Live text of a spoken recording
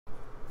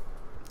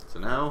So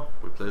now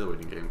we play the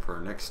waiting game for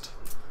our next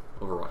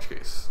Overwatch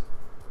case.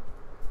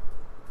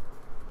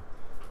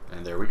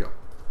 And there we go.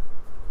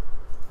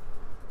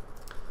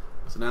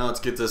 So now let's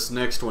get this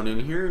next one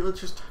in here.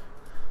 Let's just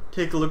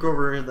take a look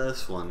over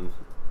this one.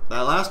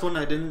 That last one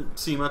I didn't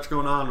see much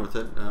going on with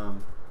it.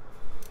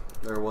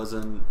 There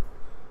wasn't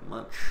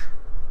much.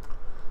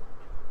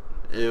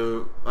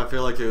 I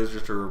feel like it was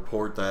just a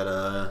report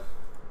that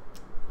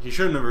he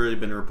shouldn't have really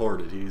been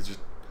reported. He's just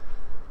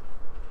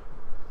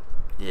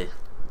yeah.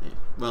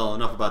 Well,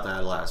 enough about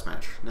that last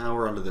match. Now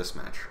we're on to this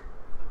match.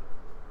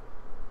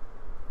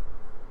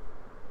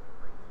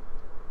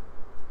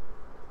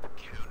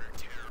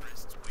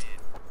 Counter-terrorists win.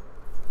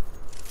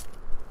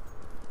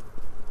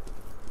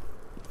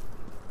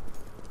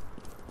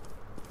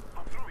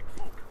 I'm throwing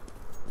smoke.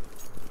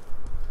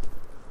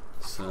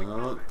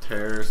 So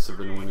terrorists have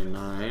been winning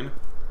 9.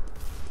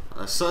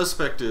 A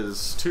suspect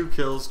is 2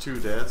 kills, 2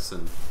 deaths,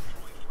 and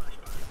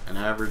an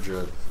average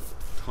of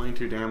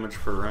 22 damage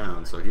per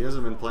round. So he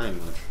hasn't been playing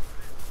much.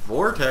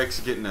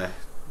 Vortex getting a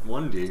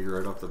 1 dig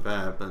right off the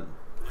bat, but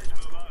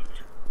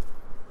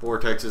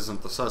Vortex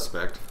isn't the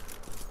suspect.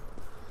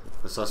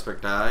 The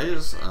suspect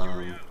dies.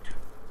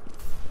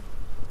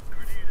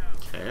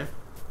 Okay.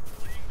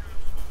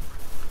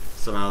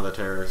 Somehow the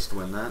terrorists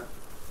win that.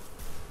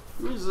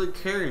 Who's the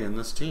carry in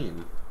this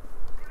team?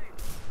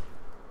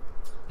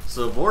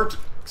 So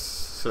Vortex.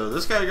 So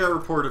this guy got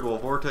reported while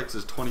Vortex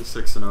is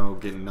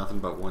 26-0, getting nothing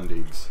but 1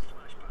 digs.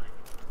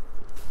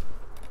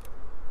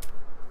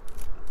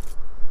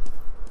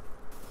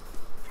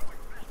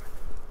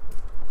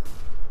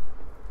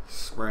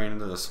 Spraying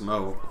into the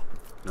smoke.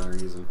 No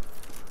reason.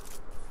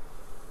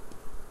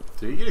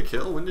 Did he get a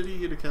kill? When did he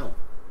get a kill?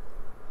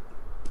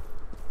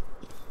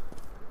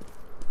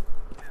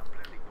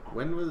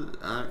 When was...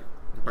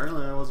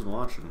 apparently I wasn't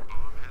watching.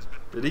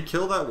 Did he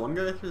kill that one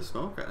guy through the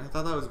smoke? I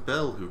thought that was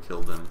Bell who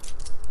killed him.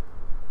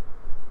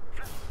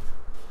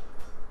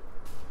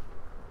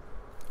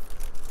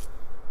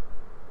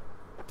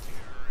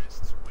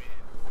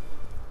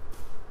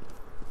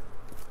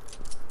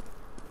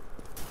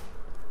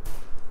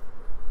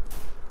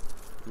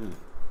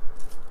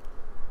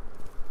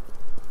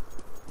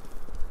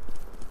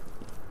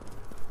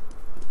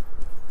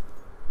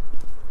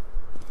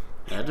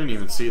 I didn't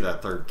even see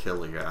that 3rd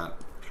kill he got.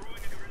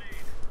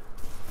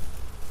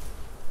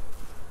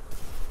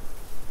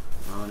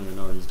 I don't even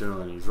know what he's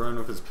doing. He's running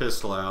with his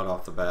pistol out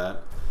off the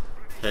bat,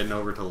 heading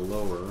over to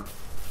lower.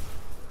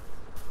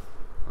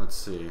 Let's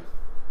see.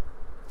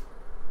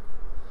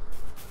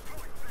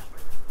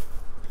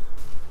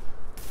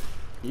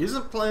 He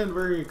isn't playing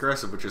very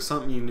aggressive, which is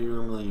something you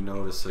normally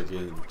notice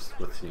against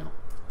with, you know,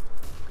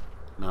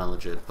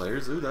 non-legit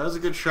players. Ooh, that was a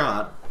good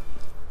shot.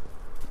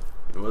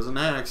 It wasn't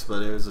X,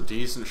 but it was a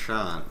decent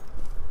shot.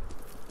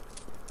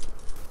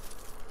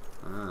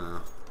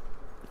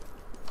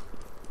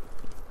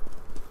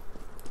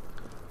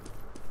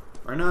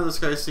 Right now, this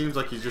guy seems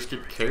like he's just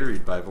getting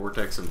carried by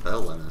Vortex and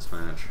Bell in this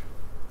match.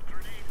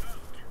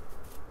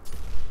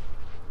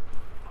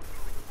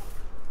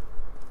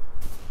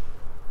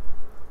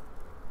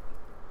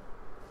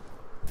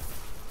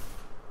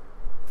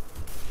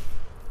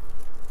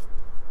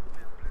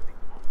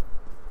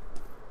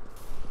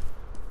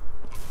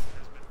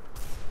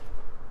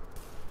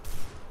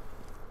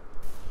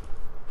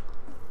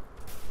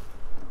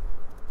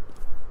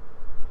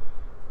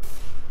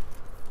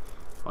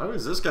 Why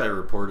was this guy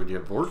reported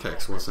yet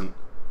Vortex wasn't?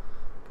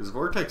 Because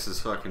Vortex is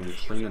fucking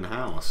cleaning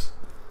house.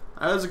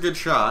 That was a good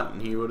shot,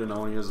 and he would have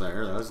known he was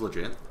there. That was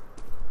legit.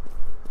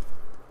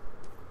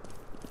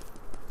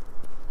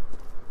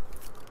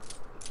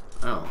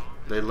 Oh,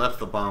 they left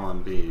the bomb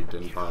on B.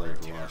 Didn't bother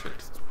to watch it.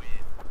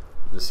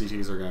 The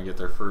CTs are going to get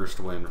their first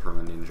win from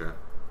a ninja.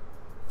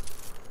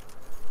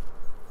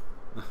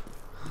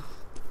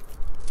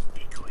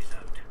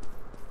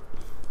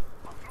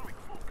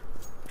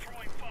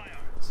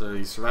 So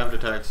he survived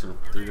attacks from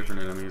 3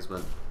 different enemies,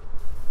 but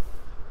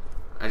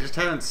I just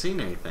haven't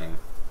seen anything.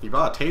 He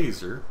bought a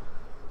taser.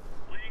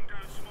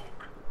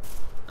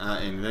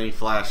 And then he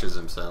flashes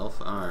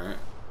himself. Alright.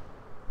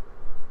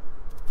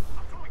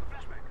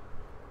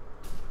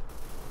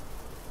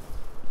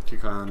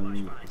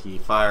 Toucan, he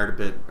fired a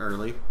bit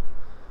early.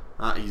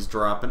 He's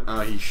dropping.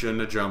 He shouldn't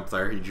have jumped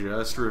there. He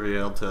just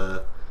revealed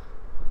to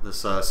the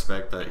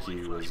suspect that he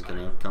was going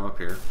to come up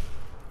here.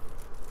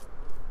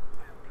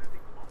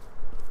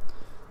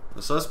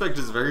 The suspect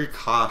is very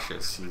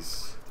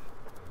cautious.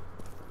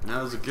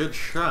 That was a good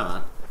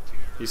shot.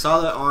 He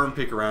saw that arm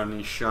pick around and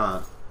he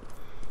shot.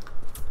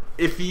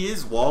 If he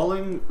is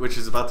walling, which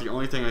is about the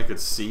only thing I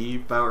could see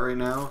about right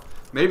now,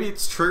 maybe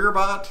it's trigger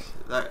bot.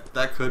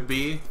 That could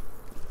be.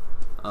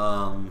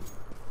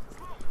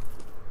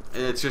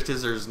 It's just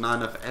as there's not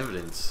enough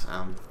evidence.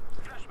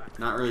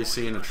 Not really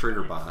seeing a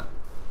trigger bot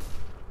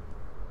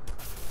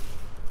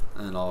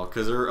and all,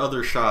 because there are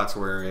other shots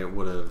where it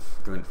would have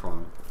gone for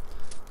him.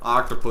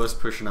 Octopus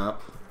pushing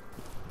up.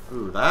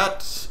 Ooh,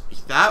 that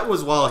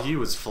was while he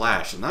was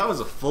flashing. That was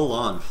a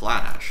full-on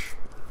flash.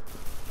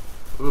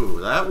 Ooh,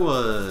 that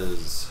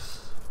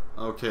was...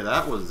 Okay,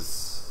 that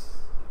was...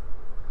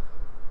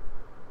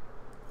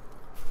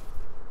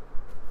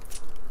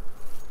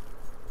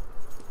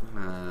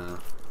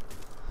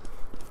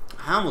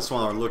 I almost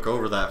want to look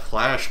over that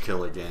flash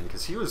kill again,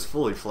 because he was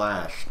fully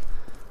flashed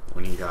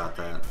when he got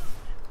that.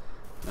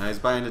 Now he's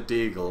buying a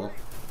deagle.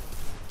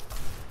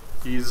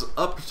 He's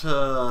up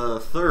to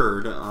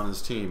third on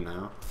his team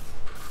now.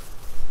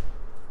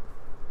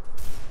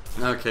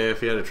 Okay,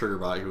 if he had a trigger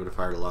bot, he would have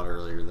fired a lot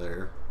earlier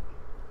there.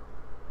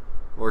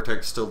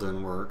 Vortex still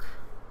didn't work.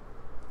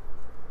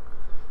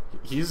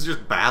 He's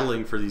just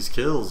battling for these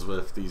kills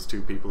with these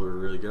two people who are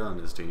really good on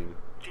his team.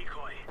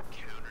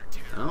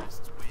 Oh.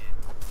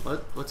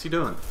 What's he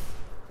doing?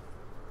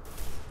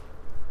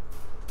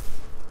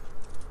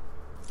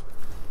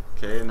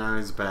 Okay, now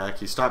he's back.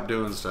 He stopped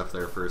doing stuff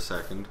there for a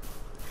second.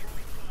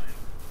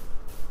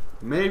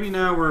 Maybe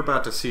now we're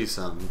about to see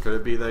something. Could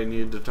it be they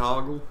needed to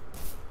toggle?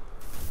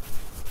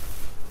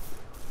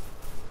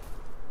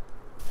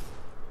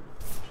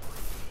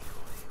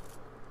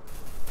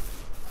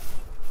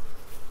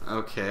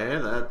 Okay,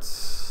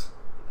 that's...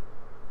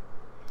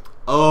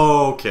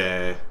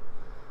 Okay.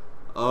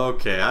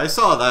 Okay, I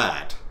saw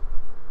that.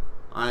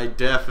 I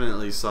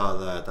definitely saw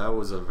that. That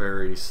was a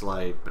very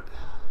slight... But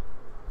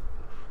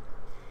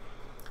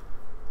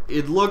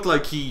it looked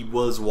like he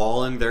was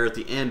walling there at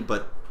the end,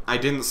 but I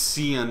didn't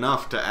see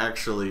enough to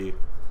actually...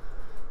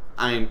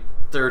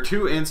 there are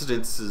two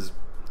incidences.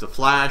 The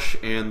flash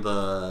and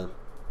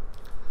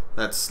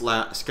that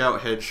scout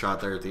headshot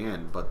there at the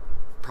end. But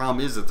the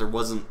problem is that there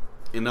wasn't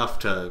enough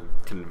to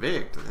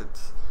convict.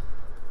 It's,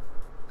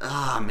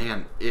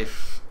 man,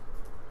 if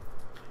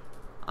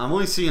I'm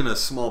only seeing a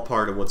small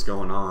part of what's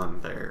going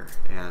on there,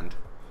 and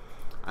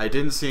I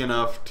didn't see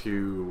enough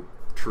to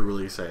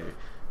truly say.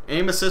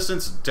 Aim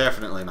assistance,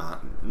 definitely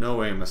not.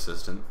 No aim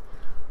assistant.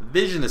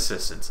 Vision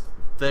assistance,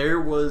 there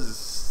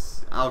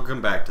was... I'll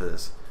come back to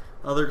this.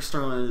 Other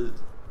external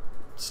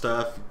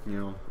stuff, you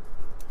know,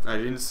 I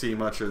didn't see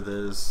much of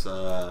this.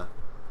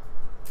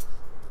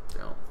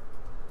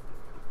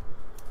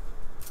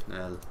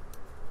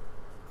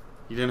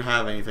 You didn't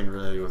have anything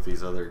really with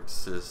these other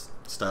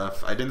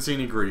stuff. I didn't see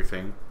any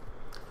griefing.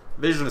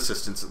 Vision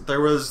assistance.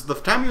 There was the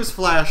time he was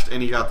flashed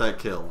and he got that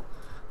kill.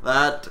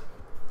 That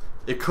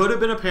it could have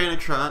been a panic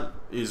shot.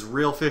 Is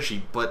real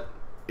fishy, but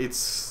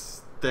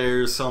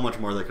there's so much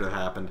more that could have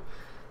happened.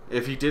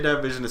 If he did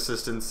have vision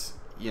assistance,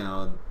 you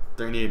know,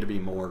 there needed to be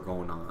more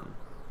going on.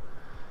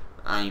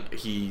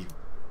 If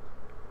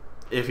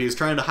he was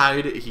trying to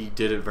hide it, he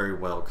did it very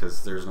well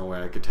because there's no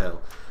way I could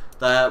tell.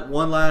 That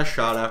one last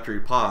shot after he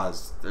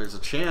paused, there's a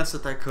chance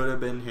that could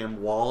have been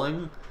him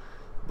walling,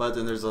 but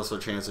then there's also a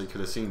chance that he could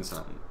have seen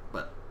something.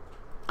 But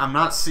I'm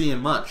not seeing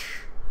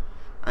much.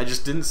 I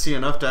just didn't see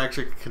enough to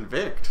actually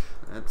convict.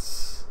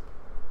 That's...